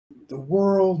The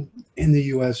world and the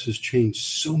US has changed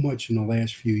so much in the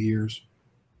last few years,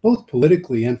 both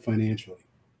politically and financially.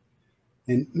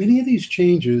 And many of these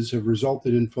changes have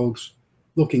resulted in folks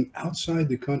looking outside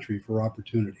the country for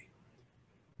opportunity.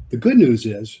 The good news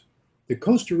is that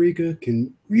Costa Rica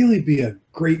can really be a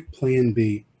great plan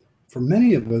B for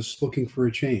many of us looking for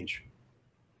a change.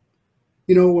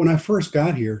 When I first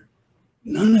got here,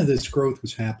 none of this growth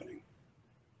was happening.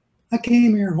 I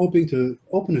came here hoping to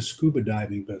open a scuba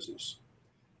diving business.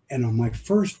 And on my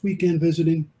first weekend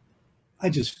visiting, I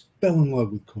just fell in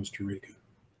love with Costa Rica.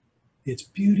 Its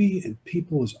beauty and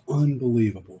people is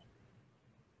unbelievable.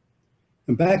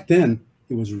 And back then,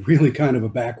 it was really kind of a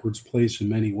backwards place in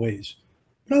many ways,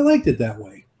 but I liked it that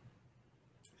way.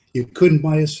 You couldn't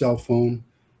buy a cell phone.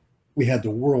 We had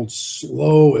the world's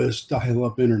slowest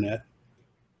dial-up internet.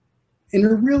 And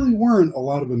there really weren't a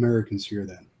lot of Americans here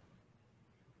then.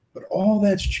 But all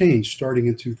that's changed starting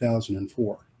in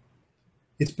 2004.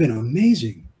 It's been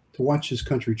amazing to watch this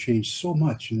country change so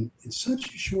much in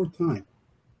such a short time.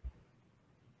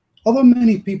 Although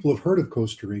many people have heard of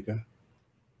Costa Rica,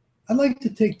 I'd like to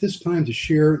take this time to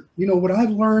share, what I've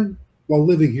learned while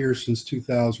living here since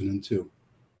 2002.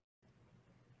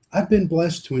 I've been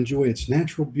blessed to enjoy its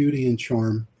natural beauty and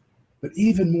charm, but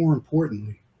even more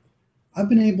importantly, I've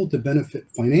been able to benefit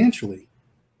financially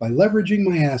by leveraging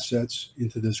my assets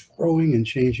into this growing and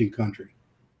changing country.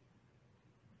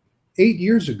 8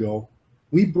 years ago,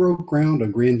 we broke ground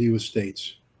on Grandview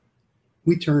Estates.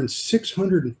 We turned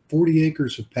 640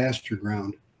 acres of pasture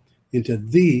ground into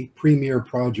the premier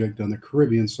project on the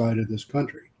Caribbean side of this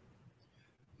country.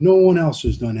 No one else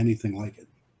has done anything like it.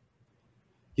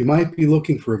 You might be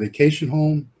looking for a vacation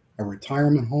home, a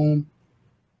retirement home,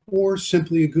 or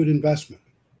simply a good investment.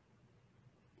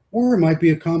 Or it might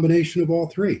be a combination of all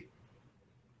three.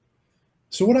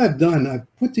 So what I've done, I've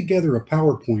put together a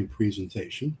PowerPoint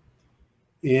presentation,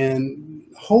 and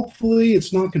hopefully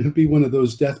it's not going to be one of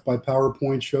those death by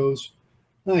PowerPoint shows.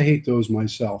 I hate those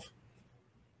myself.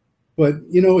 But,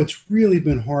 it's really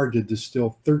been hard to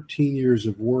distill 13 years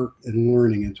of work and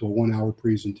learning into a 1-hour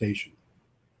presentation.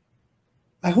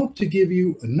 I hope to give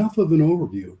you enough of an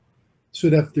overview so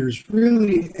that if there's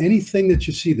really anything that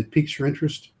you see that piques your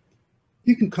interest,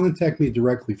 you can contact me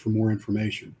directly for more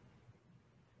information.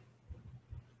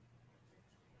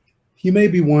 You may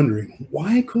be wondering,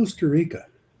 why Costa Rica?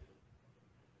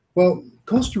 Well,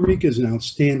 Costa Rica is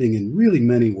outstanding in really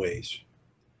many ways.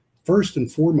 First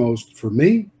and foremost, for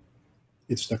me,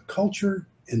 it's the culture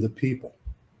and the people.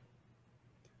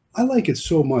 I like it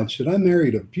so much that I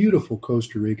married a beautiful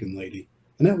Costa Rican lady,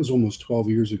 and that was almost 12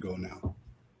 years ago now.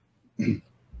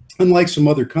 Unlike some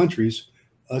other countries,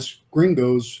 us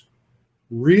gringos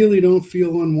really don't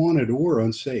feel unwanted or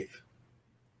unsafe.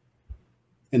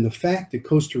 And the fact that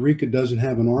Costa Rica doesn't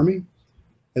have an army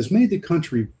has made the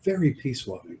country very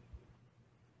peace-loving.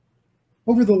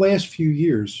 Over the last few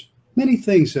years, many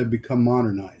things have become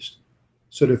modernized,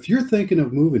 so that if you're thinking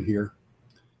of moving here,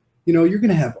 you're going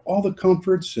to have all the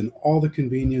comforts and all the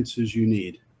conveniences you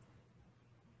need.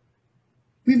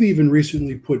 We've even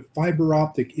recently put fiber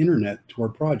optic internet to our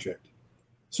project,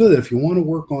 so that if you want to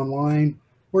work online,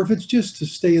 or if it's just to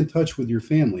stay in touch with your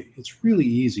family, it's really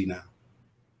easy now.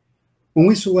 When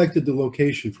we selected the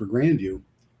location for Grandview,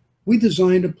 we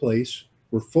designed a place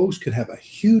where folks could have a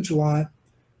huge lot,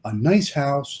 a nice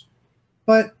house,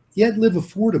 but yet live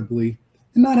affordably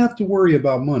and not have to worry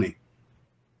about money.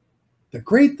 The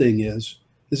great thing is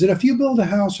that if you build a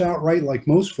house outright like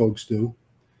most folks do,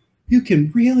 you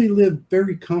can really live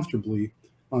very comfortably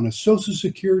on a Social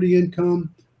Security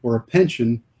income or a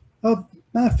pension of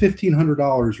about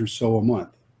 $1,500 or so a month.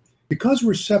 Because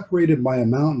we're separated by a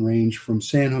mountain range from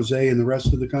San Jose and the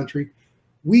rest of the country,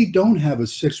 we don't have a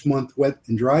 6-month wet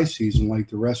and dry season like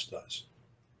the rest does.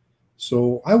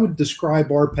 So I would describe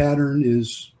our pattern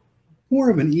as more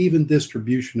of an even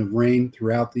distribution of rain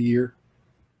throughout the year.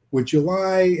 With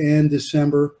July and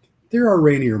December, there are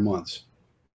rainier months.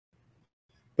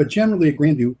 But generally at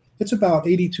Grandview, it's about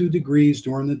 82 degrees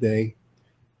during the day,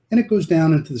 and it goes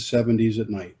down into the 70s at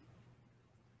night.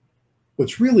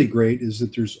 What's really great is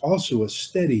that there's also a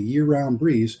steady year-round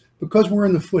breeze because we're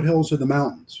in the foothills of the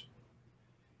mountains.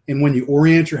 And when you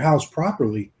orient your house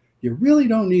properly, you really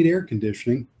don't need air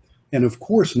conditioning, and of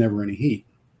course never any heat.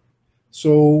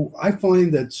 So I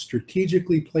find that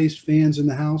strategically placed fans in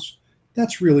the house,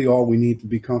 that's really all we need to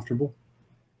be comfortable.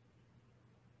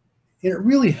 And it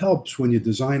really helps when you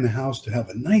design the house to have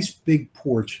a nice big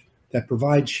porch that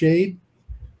provides shade.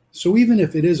 So even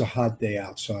if it is a hot day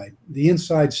outside, the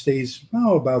inside stays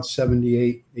about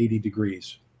 78, 80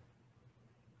 degrees.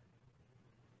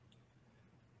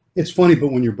 It's funny,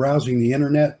 but when you're browsing the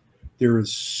internet, There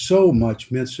is so much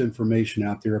misinformation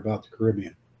out there about the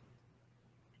Caribbean.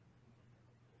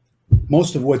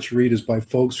 Most of what you read is by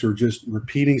folks who are just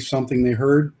repeating something they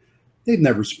heard. They've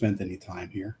never spent any time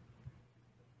here.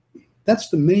 That's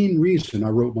the main reason I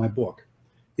wrote my book.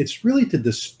 It's really to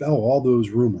dispel all those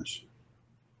rumors.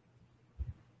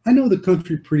 I know the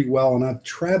country pretty well, and I've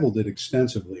traveled it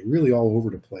extensively, really all over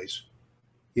the place.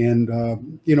 And,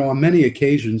 on many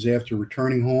occasions after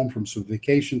returning home from some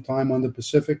vacation time on the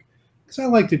Pacific, because I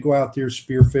like to go out there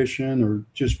spearfishing or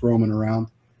just roaming around,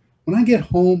 when I get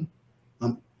home,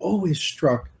 I'm always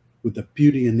struck with the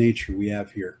beauty and nature we have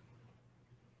here.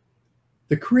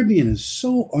 The Caribbean is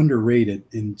so underrated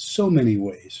in so many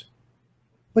ways,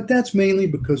 but that's mainly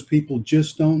because people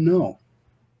just don't know.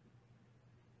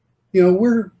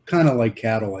 We're kind of like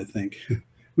cattle, I think.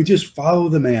 We just follow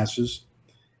the masses.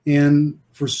 And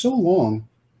for so long,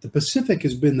 the Pacific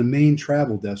has been the main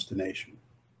travel destination.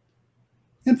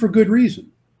 And for good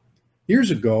reason.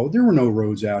 Years ago, there were no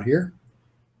roads out here.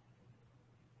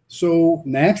 So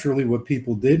naturally, what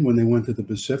people did when they went to the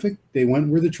Pacific, they went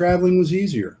where the traveling was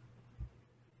easier.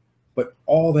 But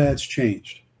all that's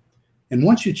changed. And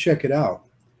once you check it out,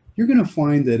 you're going to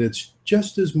find that it's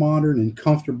just as modern and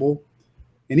comfortable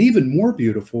and even more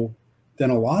beautiful than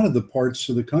a lot of the parts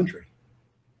of the country.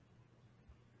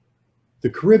 The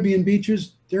Caribbean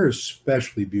beaches, they're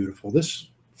especially beautiful. This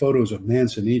photo is of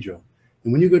Manzanillo.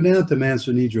 And when you go down to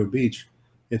Manzanillo Beach,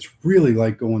 it's really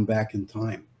like going back in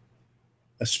time,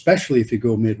 especially if you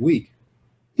go midweek.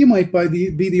 You might be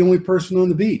the only person on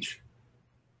the beach.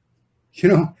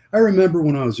 I remember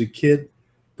when I was a kid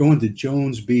going to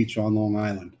Jones Beach on Long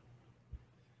Island.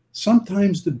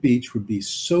 Sometimes the beach would be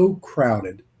so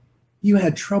crowded, you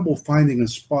had trouble finding a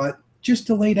spot just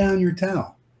to lay down your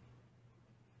towel.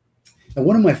 And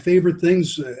one of my favorite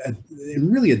things,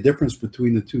 and really a difference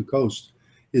between the two coasts,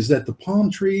 is that the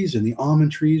palm trees and the almond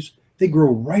trees, they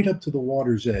grow right up to the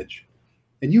water's edge.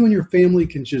 And you and your family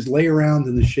can just lay around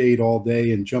in the shade all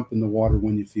day and jump in the water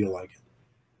when you feel like it.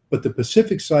 But the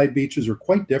Pacific side beaches are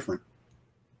quite different,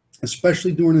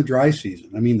 especially during the dry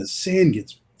season. I mean, the sand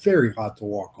gets very hot to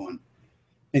walk on,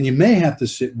 and you may have to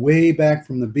sit way back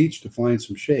from the beach to find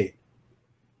some shade.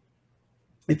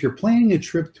 If you're planning a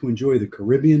trip to enjoy the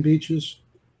Caribbean beaches,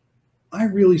 I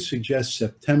really suggest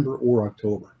September or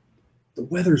October. The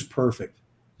weather's perfect,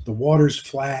 the water's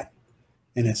flat,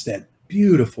 and it's that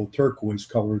beautiful turquoise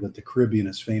color that the Caribbean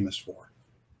is famous for.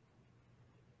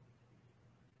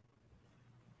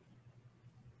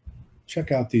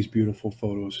 Check out these beautiful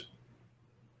photos.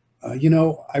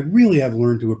 I really have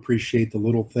learned to appreciate the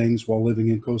little things while living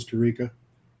in Costa Rica.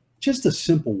 Just a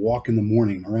simple walk in the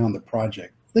morning around the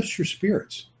project lifts your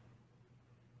spirits.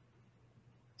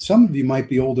 Some of you might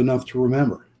be old enough to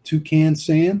remember Toucan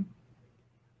Sam.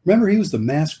 Remember, he was the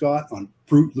mascot on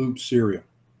Fruit Loops cereal.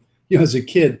 As a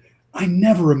kid, I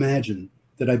never imagined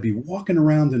that I'd be walking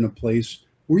around in a place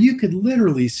where you could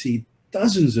literally see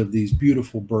dozens of these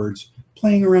beautiful birds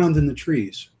playing around in the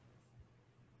trees.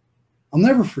 I'll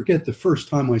never forget the first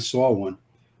time I saw one.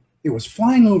 It was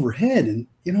flying overhead, and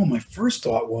my first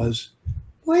thought was,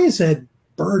 why is that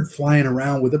bird flying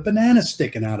around with a banana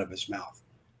sticking out of his mouth?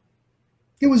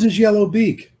 It was his yellow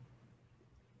beak.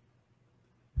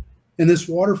 And this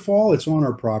waterfall, it's on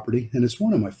our property, and it's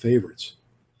one of my favorites.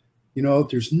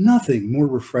 There's nothing more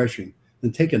refreshing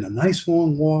than taking a nice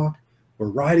long walk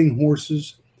or riding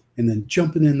horses and then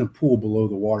jumping in the pool below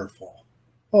the waterfall.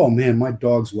 Oh man, my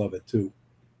dogs love it too.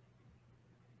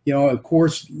 Of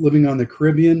course, living on the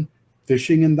Caribbean,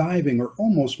 fishing and diving are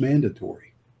almost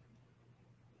mandatory.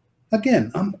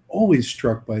 Again, I'm always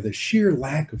struck by the sheer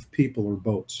lack of people or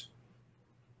boats.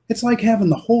 It's like having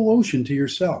the whole ocean to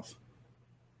yourself.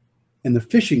 And the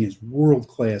fishing is world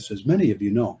class, as many of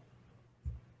you know.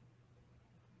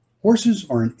 Horses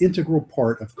are an integral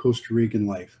part of Costa Rican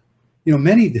life.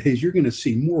 Many days you're going to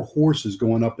see more horses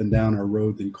going up and down our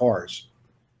road than cars.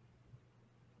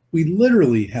 We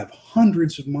literally have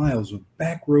hundreds of miles of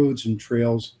back roads and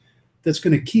trails that's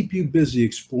going to keep you busy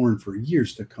exploring for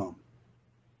years to come.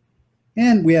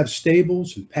 And we have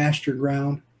stables and pasture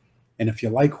ground. And if you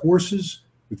like horses,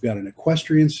 we've got an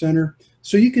equestrian center,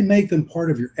 so you can make them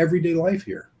part of your everyday life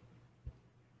here.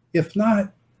 If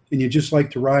not, and you just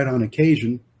like to ride on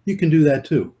occasion, you can do that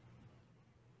too.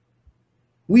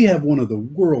 We have one of the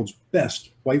world's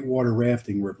best whitewater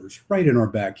rafting rivers right in our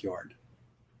backyard,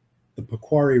 the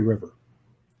Pequari River.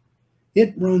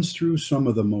 It runs through some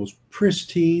of the most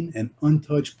pristine and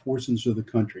untouched portions of the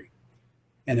country.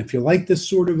 And if you like this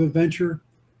sort of adventure,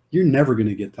 you're never going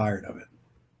to get tired of it.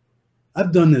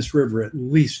 I've done this river at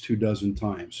least 24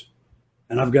 times,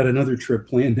 and I've got another trip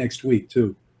planned next week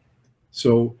too.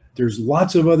 So There's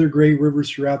lots of other great rivers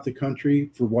throughout the country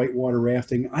for whitewater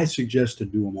rafting. I suggest to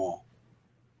do them all.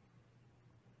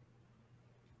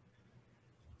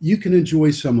 You can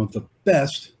enjoy some of the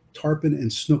best tarpon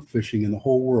and snook fishing in the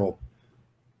whole world,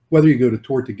 whether you go to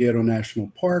Tortuguero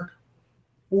National Park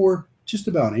or just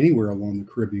about anywhere along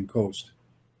the Caribbean coast.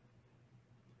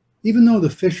 Even though the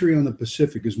fishery on the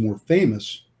Pacific is more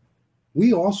famous,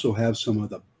 we also have some of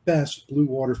the best blue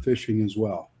water fishing as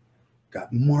well.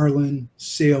 Got marlin,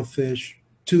 sailfish,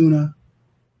 tuna.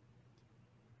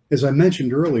 As I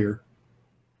mentioned earlier,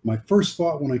 my first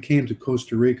thought when I came to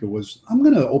Costa Rica was, I'm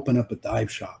going to open up a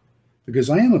dive shop because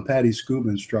I am a PADI scuba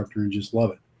instructor and just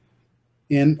love it.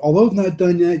 And although I've not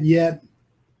done that yet,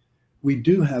 we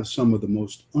do have some of the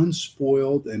most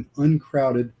unspoiled and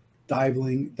uncrowded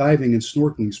diving and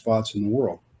snorkeling spots in the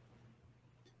world.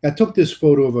 I took this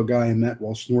photo of a guy I met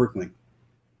while snorkeling.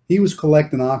 He was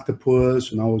collecting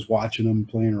octopus and I was watching him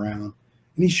playing around,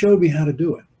 and he showed me how to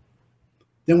do it.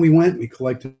 Then we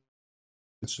collected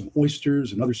some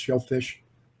oysters and other shellfish.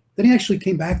 Then he actually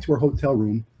came back to our hotel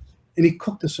room and he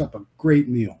cooked us up a great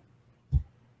meal.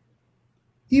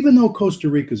 Even though Costa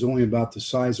Rica is only about the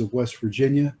size of West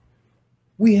Virginia,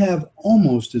 we have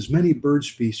almost as many bird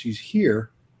species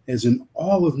here as in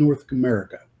all of North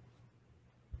America.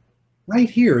 Right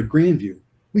here at Grandview,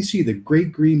 we see the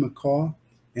great green macaw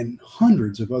and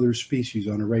hundreds of other species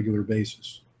on a regular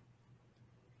basis.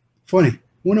 Funny,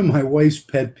 one of my wife's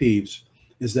pet peeves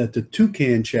is that the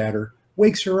toucan chatter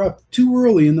wakes her up too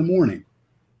early in the morning.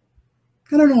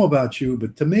 I don't know about you,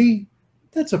 but to me,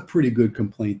 that's a pretty good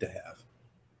complaint to have.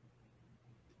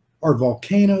 Our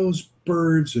volcanoes,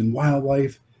 birds, and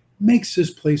wildlife makes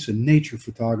this place a nature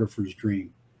photographer's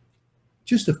dream.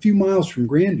 Just a few miles from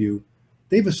Grandview,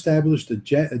 they've established a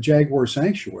jaguar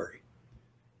sanctuary.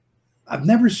 I've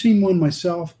never seen one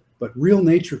myself, but real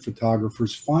nature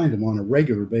photographers find them on a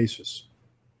regular basis.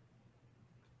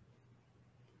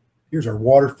 Here's our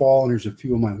waterfall, and here's a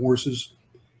few of my horses.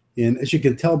 And as you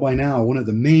can tell by now, one of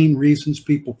the main reasons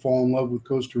people fall in love with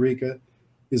Costa Rica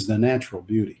is the natural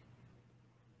beauty.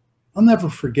 I'll never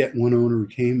forget one owner who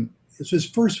came. It was his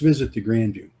first visit to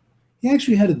Grandview. He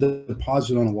actually had a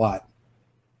deposit on a lot,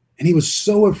 and he was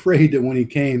so afraid that when he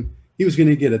came, he was going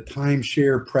to get a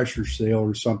timeshare pressure sale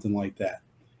or something like that.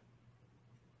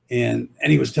 And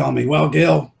he was telling me, well,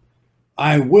 Gil,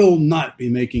 I will not be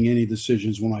making any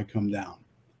decisions when I come down.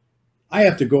 I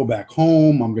have to go back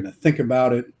home. I'm going to think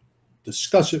about it,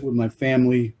 discuss it with my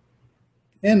family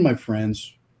and my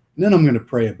friends, and then I'm going to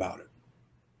pray about it.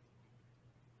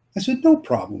 I said, no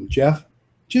problem, Jeff.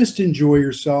 Just enjoy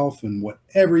yourself, and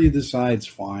whatever you decide's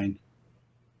fine.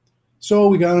 So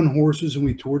we got on horses and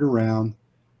we toured around.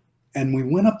 And we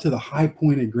went up to the high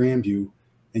point at Grandview,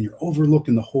 and you're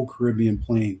overlooking the whole Caribbean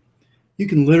plain. You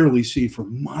can literally see for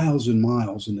miles and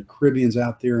miles, and the Caribbean's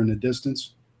out there in the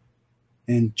distance.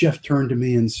 And Jeff turned to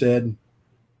me and said,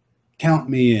 count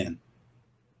me in.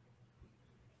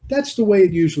 That's the way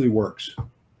it usually works.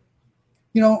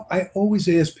 You know, I always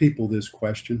ask people this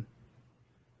question.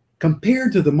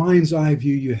 Compared to the mind's eye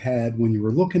view you had when you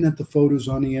were looking at the photos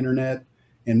on the internet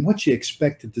and what you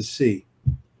expected to see,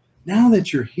 now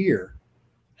that you're here,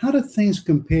 how do things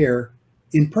compare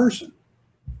in person?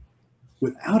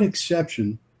 Without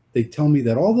exception, they tell me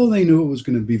that although they knew it was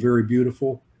going to be very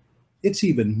beautiful, it's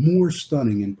even more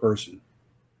stunning in person.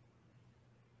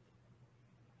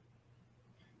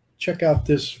 Check out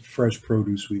this fresh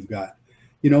produce we've got.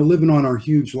 You know, living on our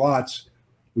huge lots,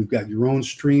 we've got your own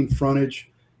stream frontage,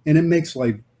 and it makes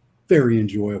life very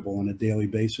enjoyable on a daily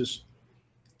basis.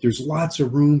 There's lots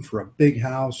of room for a big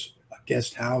house,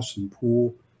 guest house and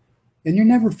pool, and you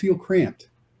never feel cramped.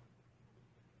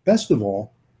 Best of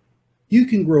all, you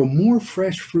can grow more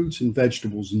fresh fruits and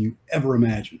vegetables than you ever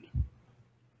imagined.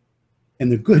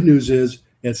 And the good news is,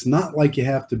 it's not like you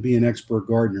have to be an expert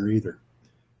gardener either.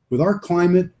 With our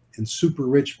climate and super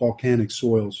rich volcanic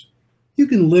soils, you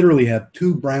can literally have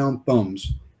 2 brown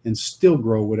thumbs and still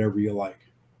grow whatever you like.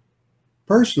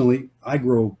 Personally, I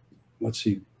grow,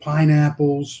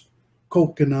 pineapples,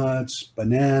 coconuts,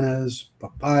 bananas,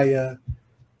 papaya,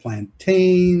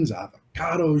 plantains,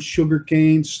 avocados,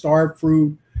 sugarcane, star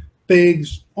fruit,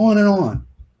 figs, on and on.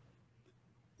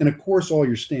 And of course, all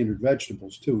your standard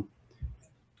vegetables too.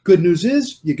 Good news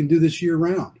is you can do this year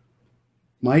round.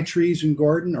 My trees and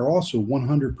garden are also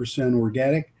 100%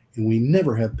 organic, and we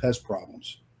never have pest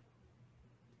problems.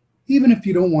 Even if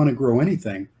you don't want to grow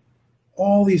anything,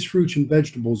 all these fruits and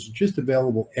vegetables are just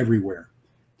available everywhere.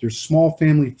 There's small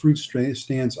family fruit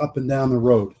stands up and down the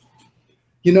road.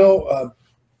 You know, a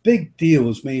big deal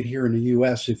is made here in the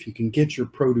U.S. if you can get your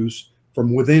produce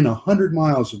from within 100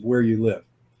 miles of where you live.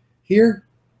 Here,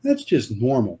 that's just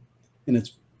normal. and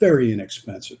it's very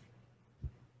inexpensive.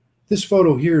 This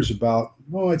photo here is about,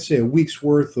 well, I'd say a week's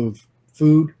worth of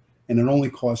food, and it only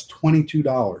costs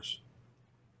 $22.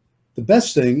 The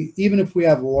best thing, even if we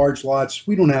have large lots,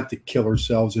 we don't have to kill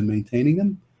ourselves in maintaining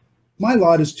them. My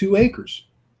lot is 2 acres,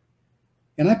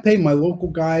 and I pay my local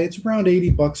guy, it's around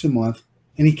 $80 a month,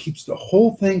 and he keeps the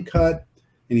whole thing cut,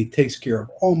 and he takes care of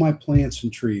all my plants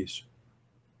and trees.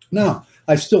 Now,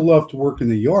 I still love to work in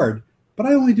the yard, but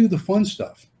I only do the fun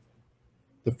stuff.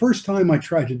 The first time I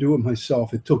tried to do it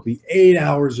myself, it took me 8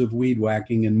 hours of weed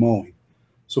whacking and mowing.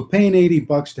 So paying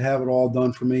 $80 to have it all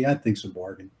done for me, I think's a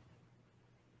bargain.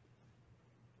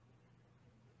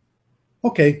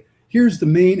 Okay, here's the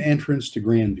main entrance to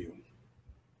Grandview.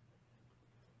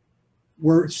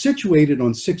 We're situated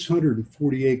on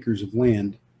 640 acres of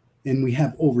land, and we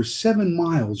have over 7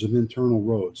 miles of internal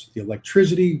roads. The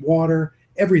electricity, water,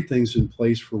 everything's in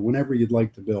place for whenever you'd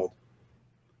like to build.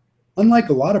 Unlike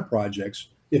a lot of projects,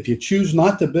 if you choose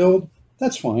not to build,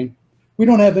 that's fine. We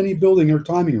don't have any building or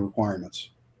timing requirements.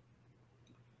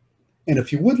 And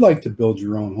if you would like to build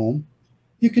your own home,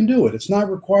 you can do it. It's not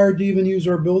required to even use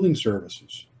our building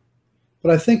services.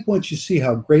 But I think once you see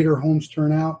how great our homes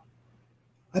turn out,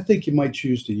 I think you might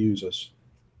choose to use us.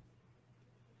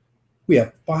 We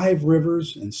have 5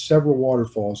 rivers and several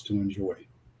waterfalls to enjoy.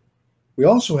 We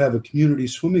also have a community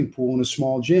swimming pool and a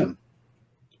small gym.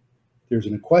 There's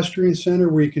an equestrian center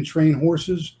where you can train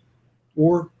horses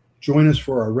or join us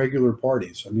for our regular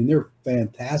parties. I mean, they're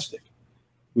fantastic.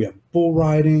 We have bull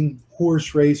riding,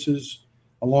 horse races,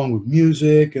 along with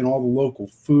music and all the local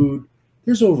food.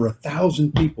 There's over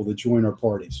 1,000 people that join our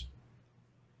parties.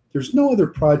 There's no other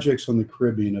projects on the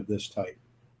Caribbean of this type.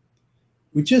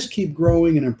 We just keep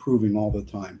growing and improving all the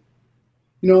time.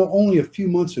 You know, only a few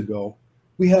months ago,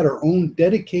 we had our own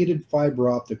dedicated fiber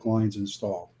optic lines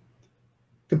installed.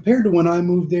 Compared to when I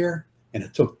moved there, and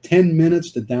it took 10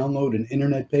 minutes to download an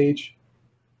internet page,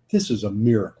 this is a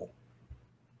miracle.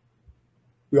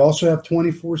 We also have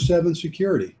 24/7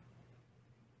 security.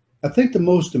 I think the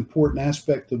most important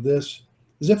aspect of this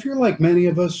is if you're like many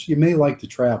of us, you may like to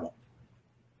travel.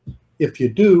 If you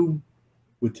do,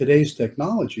 with today's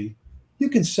technology, you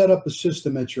can set up a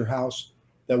system at your house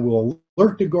that will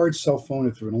alert the guard's cell phone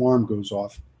if an alarm goes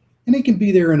off, and it can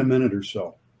be there in a minute or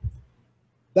so.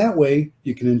 That way,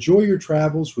 you can enjoy your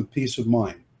travels with peace of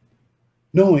mind,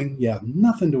 knowing you have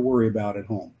nothing to worry about at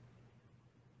home.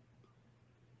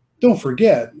 Don't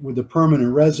forget, with the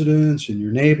permanent residents and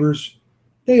your neighbors,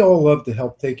 they all love to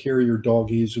help take care of your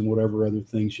doggies and whatever other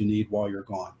things you need while you're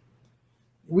gone.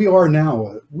 We are now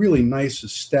a really nice,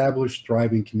 established,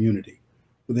 thriving community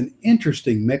with an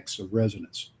interesting mix of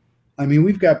residents. I mean,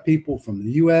 we've got people from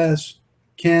the US,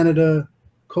 Canada,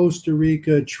 Costa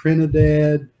Rica,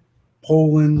 Trinidad,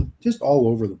 Poland, just all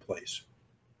over the place.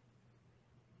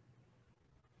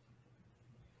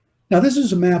 Now, this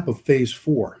is a map of Phase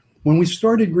 4. When we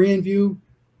started Grandview,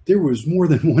 there was more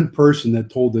than one person that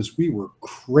told us we were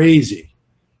crazy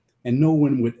and no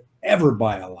one would ever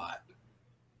buy a lot.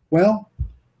 Well,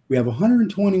 we have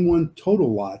 121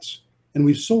 total lots, and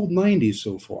we've sold 90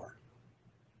 so far.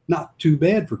 Not too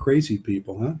bad for crazy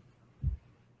people, huh?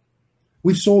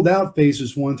 We've sold out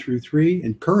phases 1 through 3,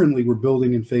 and currently we're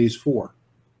building in phase 4.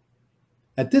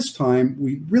 At this time,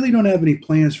 we really don't have any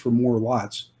plans for more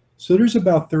lots, so there's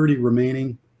about 30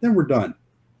 remaining, then we're done.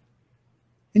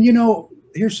 And you know,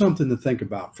 here's something to think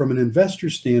about. From an investor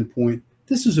standpoint,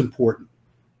 this is important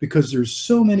because there's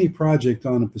so many projects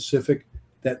on the Pacific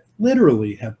that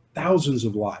literally have thousands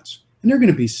of lots, and they're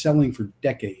going to be selling for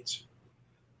decades.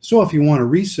 So if you want to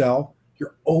resell,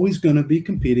 you're always going to be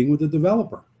competing with a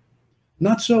developer.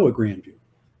 Not so at Grandview.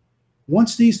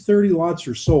 Once these 30 lots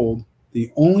are sold,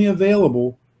 the only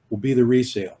available will be the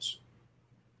resales.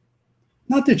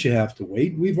 Not that you have to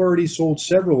wait. We've already sold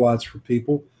several lots for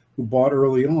people who bought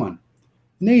early on,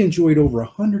 and they enjoyed over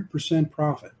 100%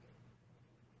 profit.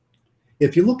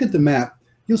 If you look at the map,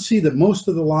 you'll see that most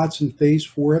of the lots in phase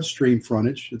 4 have stream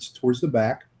frontage. It's towards the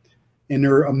back, and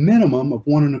they're a minimum of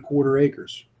 1.25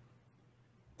 acres.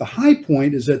 The high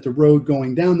point is at the road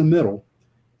going down the middle,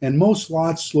 and most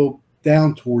lots slope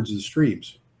down towards the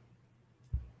streams.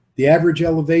 The average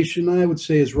elevation, I would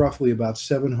say, is roughly about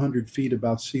 700 feet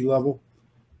above sea level,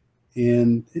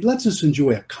 and it lets us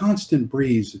enjoy a constant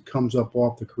breeze that comes up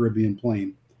off the Caribbean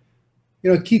plain.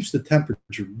 You know, it keeps the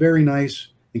temperature very nice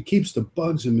and keeps the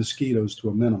bugs and mosquitoes to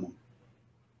a minimum.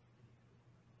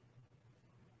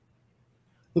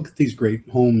 Look at these great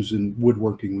homes and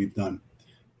woodworking we've done.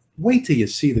 Wait till you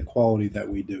see the quality that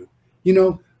we do. You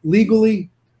know, legally,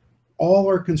 all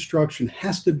our construction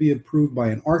has to be approved by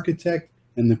an architect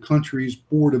and the country's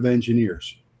Board of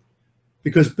Engineers.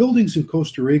 because buildings in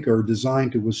Costa Rica are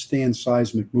designed to withstand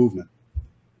seismic movement.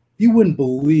 You wouldn't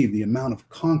believe the amount of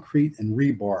concrete and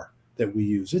rebar that we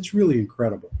use. It's really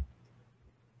incredible.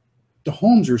 The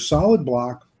homes are solid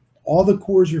block. All the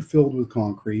cores are filled with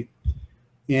concrete.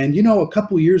 And a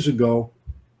couple years ago,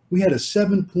 we had a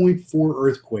 7.4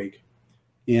 earthquake.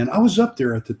 And I was up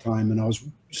there at the time, and I was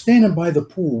standing by the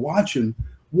pool watching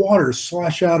water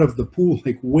slosh out of the pool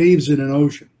like waves in an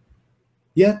ocean.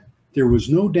 Yet, there was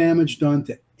no damage done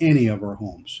to any of our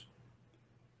homes.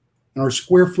 And our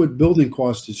square foot building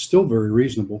cost is still very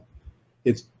reasonable.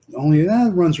 It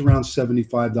runs around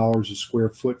 $75 a square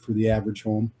foot for the average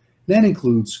home. That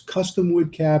includes custom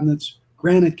wood cabinets,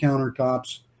 granite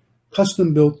countertops,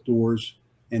 custom built doors,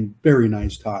 and very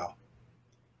nice tile.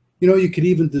 You could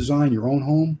even design your own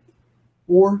home,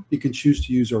 or you can choose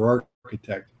to use our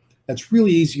architect. That's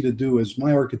really easy to do, as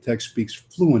my architect speaks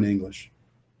fluent English.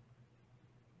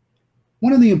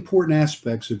 One of the important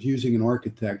aspects of using an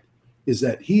architect is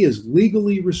that he is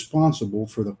legally responsible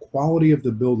for the quality of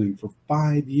the building for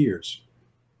 5 years.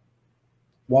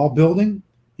 While building,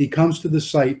 he comes to the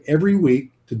site every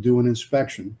week to do an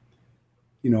inspection,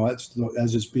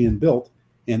 as it's being built,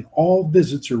 and all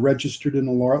visits are registered in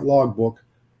a logbook,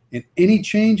 and any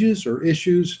changes or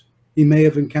issues he may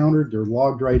have encountered, they're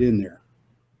logged right in there.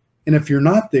 And if you're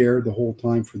not there the whole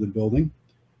time for the building,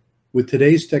 with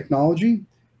today's technology,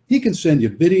 he can send you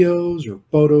videos or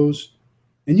photos,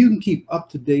 and you can keep up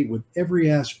to date with every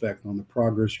aspect on the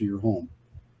progress of your home.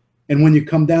 And when you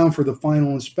come down for the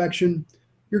final inspection,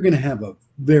 you're going to have a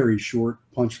very short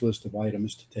punch list of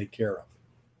items to take care of.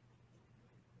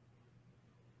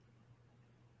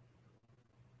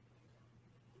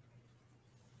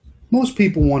 Most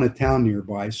people want a town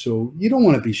nearby, so you don't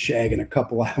want to be shagging a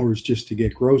couple hours just to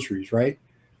get groceries, right?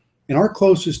 And our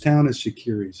closest town is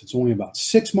Securities. It's only about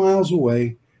 6 miles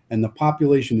away, and the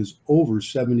population is over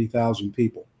 70,000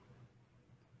 people.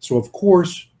 So, of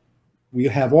course, we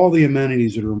have all the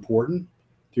amenities that are important.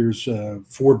 There's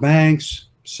 4 banks,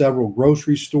 several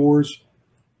grocery stores,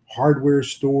 hardware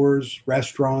stores,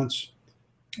 restaurants,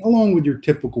 along with your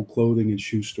typical clothing and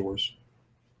shoe stores.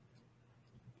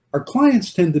 Our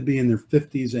clients tend to be in their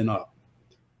 50s and up.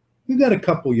 We've got a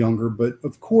couple younger, but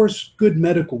of course, good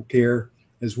medical care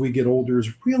as we get older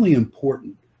is really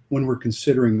important when we're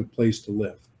considering the place to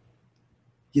live.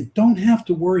 You don't have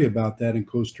to worry about that in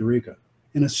Costa Rica,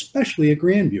 and especially at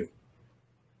Grandview.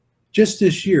 Just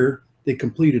this year, they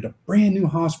completed a brand new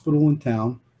hospital in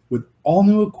town with all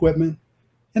new equipment,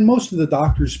 and most of the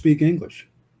doctors speak English.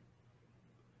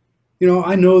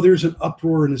 I know there's an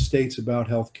uproar in the States about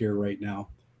healthcare right now,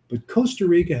 but Costa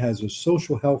Rica has a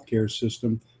social healthcare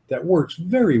system that works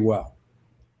very well.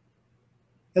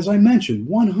 As I mentioned,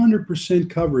 100%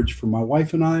 coverage for my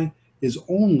wife and I is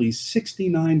only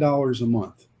 $69 a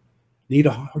month. Need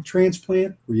a heart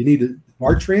transplant, or you need a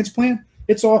heart transplant?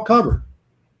 It's all covered.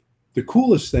 The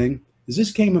coolest thing is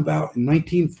this came about in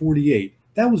 1948.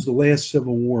 That was the last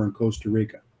civil war in Costa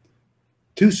Rica.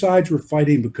 2 sides were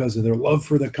fighting because of their love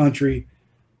for the country,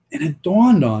 and it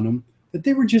dawned on them that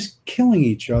they were just killing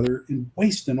each other and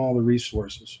wasting all the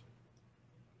resources.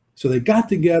 So they got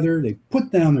together, they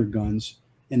put down their guns,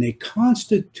 and they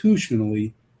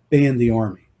constitutionally banned the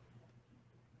army.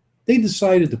 They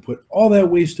decided to put all that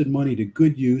wasted money to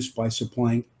good use by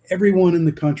supplying everyone in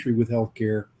the country with health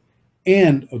care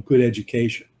and a good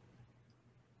education.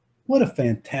 What a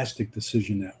fantastic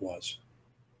decision that was.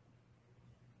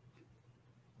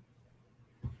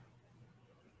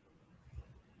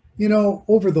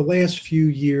 Over the last few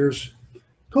years,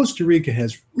 Costa Rica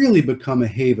has really become a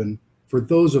haven for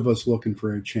those of us looking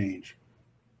for a change.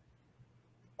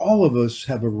 All of us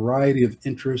have a variety of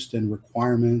interests and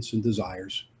requirements and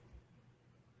desires.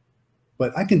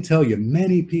 But I can tell you,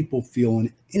 many people feel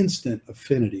an instant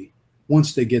affinity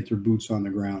once they get their boots on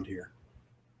the ground here.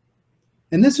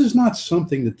 And this is not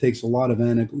something that takes a lot of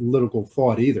analytical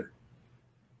thought either.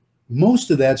 Most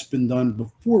of that's been done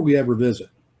before we ever visit.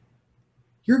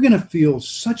 You're going to feel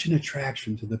such an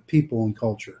attraction to the people and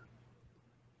culture.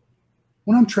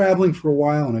 When I'm traveling for a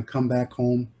while and I come back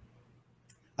home,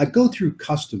 I go through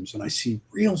customs and I see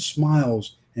real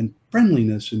smiles and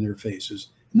friendliness in their faces,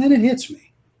 and then it hits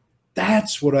me.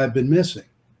 That's what I've been missing.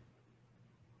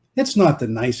 It's not the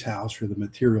nice house or the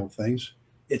material things.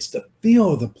 It's the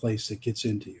feel of the place that gets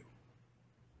into you.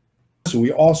 So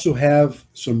we also have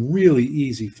some really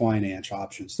easy finance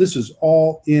options. This is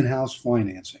all in-house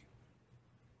financing.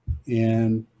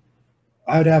 And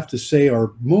I'd have to say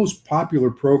our most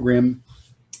popular program,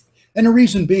 and the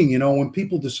reason being, when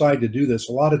people decide to do this,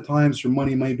 a lot of times their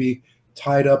money may be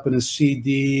tied up in a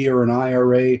CD or an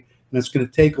IRA, and it's going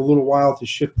to take a little while to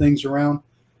shift things around.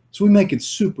 So we make it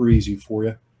super easy for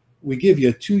you. We give you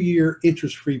a 2-year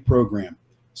interest-free program.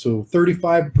 So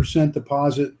 35%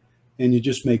 deposit, and you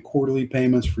just make quarterly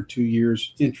payments for 2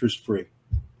 years interest-free.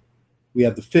 We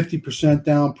have the 50%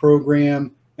 down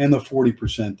program and the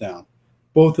 40% down.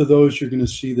 Both of those, you're going to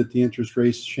see that the interest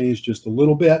rates change just a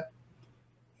little bit.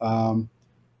 And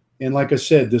like I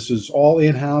said, this is all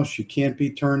in-house. You can't be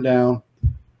turned down.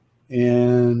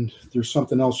 And there's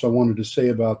something else I wanted to say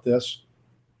about this.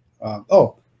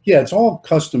 Oh, yeah, it's all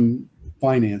custom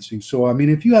financing. So, I mean,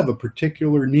 if you have a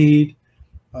particular need,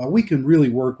 we can really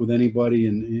work with anybody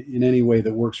in any way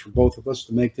that works for both of us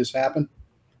to make this happen.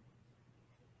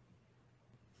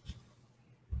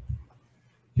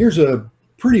 Here's a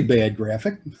pretty bad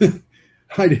graphic.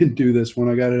 I didn't do this when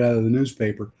I got it out of the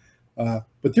newspaper.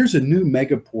 But there's a new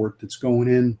megaport that's going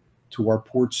in to our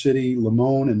port city,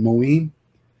 Limon and Moline.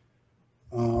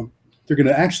 They're going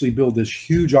to actually build this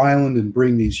huge island and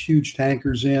bring these huge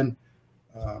tankers in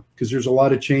because there's a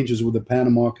lot of changes with the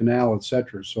Panama Canal,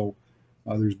 etc. So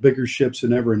there's bigger ships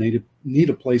than ever, and they need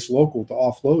a place local to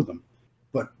offload them.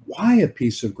 But why a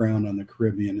piece of ground on the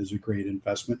Caribbean is a great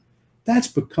investment, that's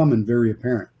becoming very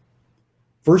apparent.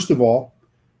 First of all,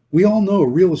 we all know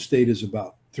real estate is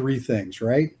about 3 things,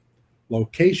 right?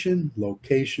 Location,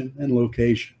 location, and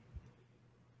location.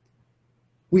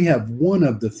 We have one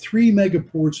of the 3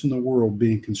 megaports in the world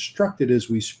being constructed as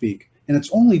we speak, and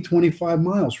it's only 25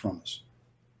 miles from us.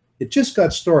 It just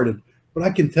got started, but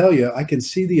I can tell you, I can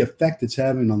see the effect it's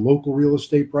having on local real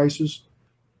estate prices.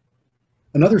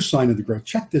 Another sign of the growth,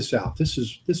 check this out. This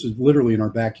is literally in our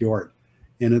backyard,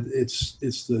 and it's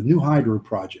the New Hydro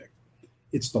project.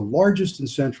 It's the largest in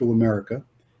Central America,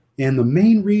 and the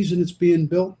main reason it's being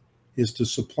built is to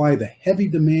supply the heavy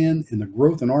demand and the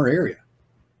growth in our area.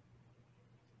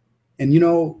 And you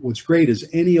know, what's great is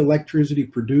any electricity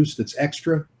produced that's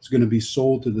extra is going to be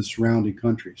sold to the surrounding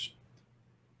countries.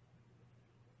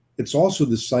 It's also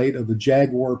the site of the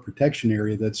Jaguar protection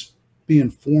area that's being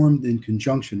formed in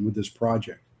conjunction with this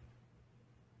project.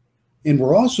 And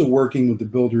we're also working with the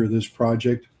builder of this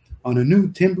project on a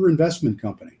new timber investment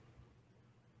company.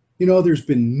 You know, there's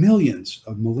been millions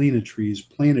of Molina trees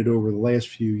planted over the last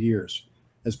few years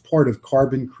as part of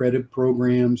carbon credit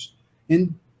programs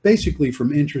and basically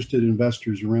from interested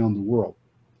investors around the world.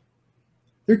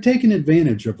 They're taking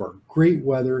advantage of our great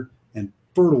weather and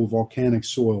fertile volcanic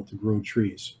soil to grow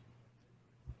trees.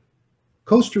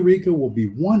 Costa Rica will be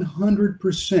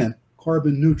 100%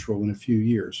 carbon neutral in a few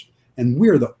years, and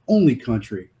we're the only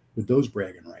country with those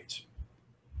bragging rights.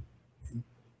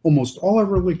 Almost all of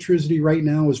our electricity right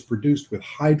now is produced with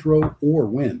hydro or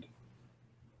wind.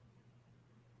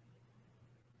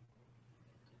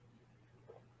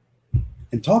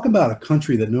 And talk about a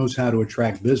country that knows how to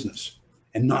attract business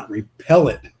and not repel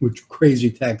it with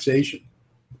crazy taxation.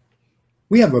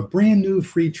 We have a brand new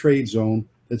free trade zone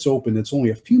that's open that's only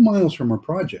a few miles from our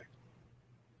project.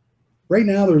 Right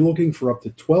now, they're looking for up to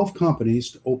 12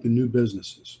 companies to open new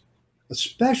businesses,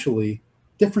 especially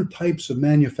different types of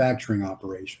manufacturing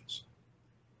operations.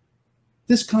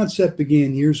 This concept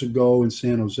began years ago in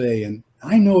San Jose, and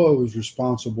I know I was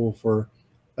responsible for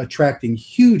attracting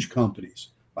huge companies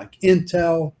like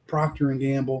Intel, Procter &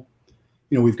 Gamble.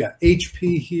 You know, we've got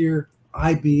HP here,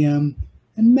 IBM,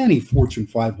 and many Fortune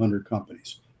 500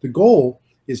 companies. The goal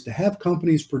is to have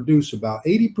companies produce about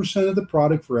 80% of the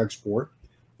product for export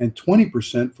and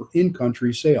 20% for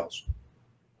in-country sales.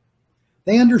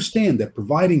 They understand that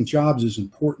providing jobs is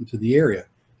important to the area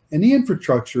and the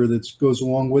infrastructure that goes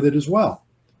along with it as well.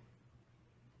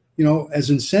 You know, as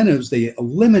incentives, they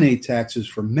eliminate taxes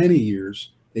for many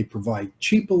years. They provide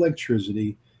cheap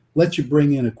electricity, let you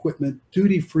bring in equipment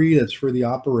duty-free that's for the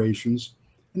operations,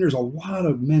 and there's a lot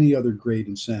of many other great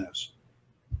incentives.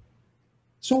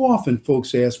 So often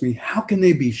folks ask me, how can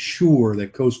they be sure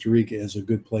that Costa Rica is a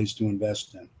good place to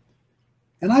invest in?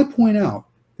 And I point out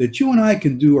that you and I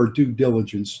can do our due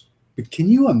diligence, but can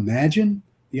you imagine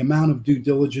the amount of due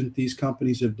diligence these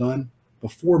companies have done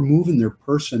before moving their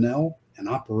personnel and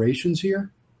operations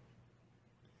here?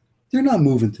 They're not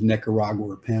moving to Nicaragua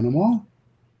or Panama.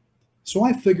 So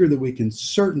I figure that we can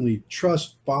certainly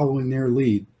trust following their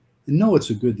lead and know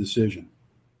it's a good decision.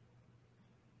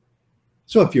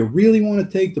 So if you really want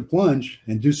to take the plunge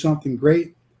and do something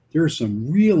great, there are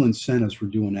some real incentives for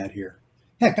doing that here.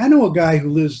 Heck, I know a guy who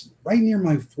lives right near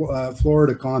my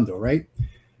Florida condo, right?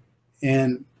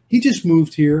 And he just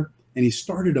moved here and he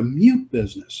started a mute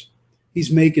business.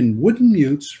 He's making wooden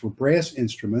mutes for brass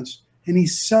instruments and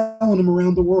he's selling them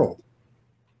around the world.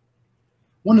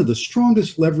 One of the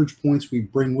strongest leverage points we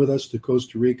bring with us to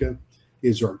Costa Rica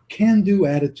is our can-do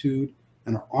attitude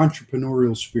and our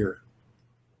entrepreneurial spirit.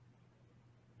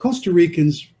 Costa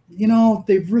Ricans,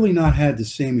 they've really not had the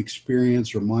same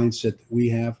experience or mindset that we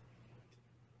have.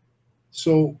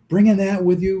 So bringing that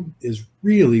with you is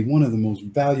really one of the most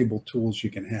valuable tools you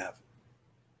can have.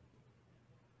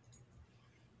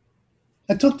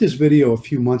 I took this video a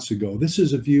few months ago. This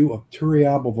is a view of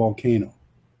Turrialba volcano.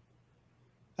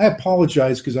 I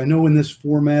apologize because I know in this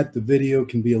format the video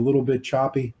can be a little bit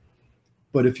choppy,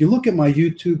 but if you look at my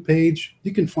YouTube page,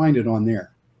 you can find it on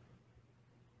there.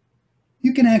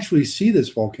 You can actually see this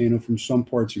volcano from some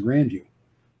parts of Grandview,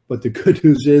 but the good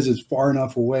news is it's far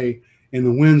enough away and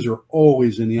the winds are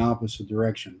always in the opposite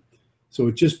direction. So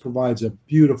it just provides a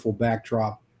beautiful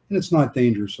backdrop and it's not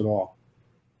dangerous at all.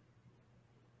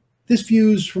 This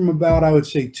view is from about, I would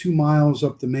say, 2 miles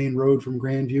up the main road from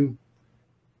Grandview.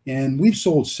 And we've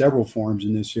sold several farms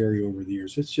in this area over the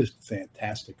years. It's just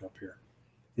fantastic up here.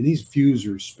 And these views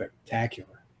are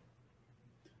spectacular.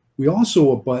 We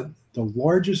also abut the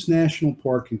largest national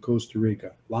park in Costa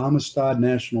Rica, La Amistad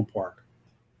National Park.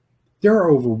 There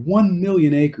are over 1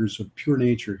 million acres of pure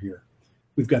nature here.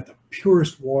 We've got the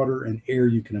purest water and air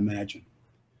you can imagine.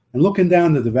 And looking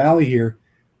down to the valley here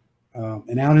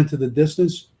and out into the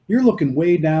distance, you're looking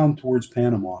way down towards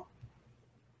Panama.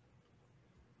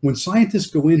 When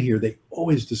scientists go in here, they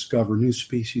always discover new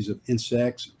species of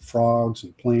insects, and frogs,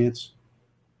 and plants.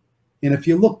 And if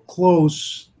you look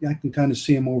close, I can kind of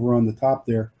see them over on the top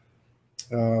there.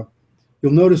 You'll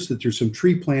notice that there's some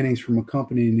tree plantings from a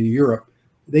company in Europe.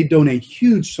 They donate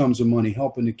huge sums of money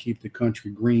helping to keep the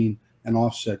country green and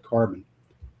offset carbon.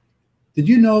 Did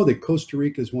you know that Costa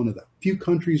Rica is one of the few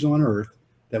countries on Earth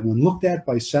that when looked at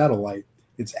by satellite,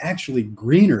 it's actually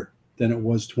greener than it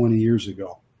was 20 years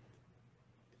ago?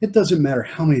 It doesn't matter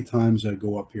how many times I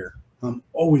go up here. I'm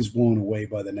always blown away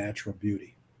by the natural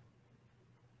beauty.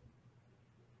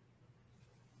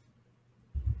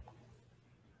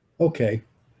 Okay,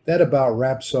 that about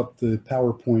wraps up the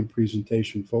PowerPoint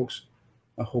presentation, folks.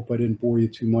 I hope I didn't bore you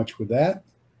too much with that.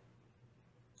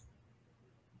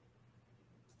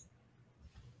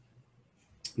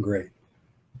 Great.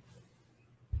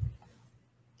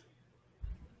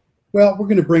 Well, we're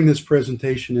going to bring this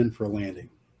presentation in for a landing.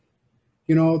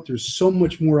 There's so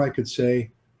much more I could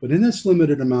say, but in this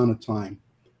limited amount of time,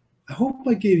 I hope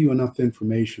I gave you enough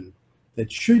information that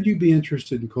should you be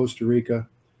interested in Costa Rica,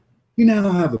 you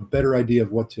now have a better idea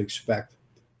of what to expect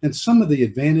and some of the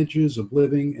advantages of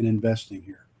living and investing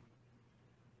here.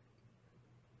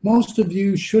 Most of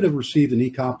you should have received an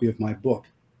e-copy of my book,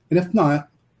 and if not,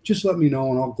 just let me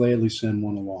know and I'll gladly send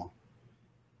one along.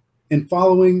 And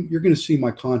following, you're going to see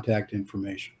my contact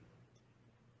information.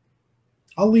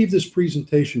 I'll leave this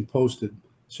presentation posted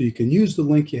so you can use the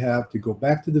link you have to go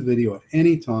back to the video at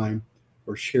any time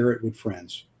or share it with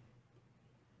friends.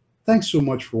 Thanks so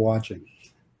much for watching.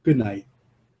 Good night.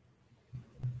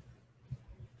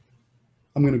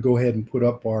 I'm going to go ahead and put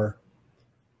up our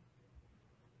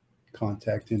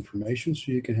contact information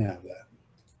so you can have that.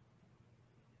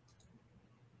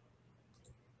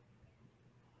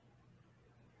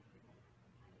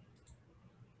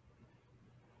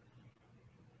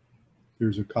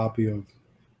 Here's a copy of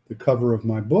the cover of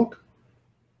my book.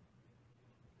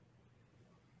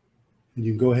 And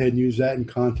you can go ahead and use that and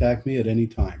contact me at any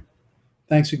time.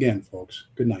 Thanks again, folks.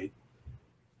 Good night.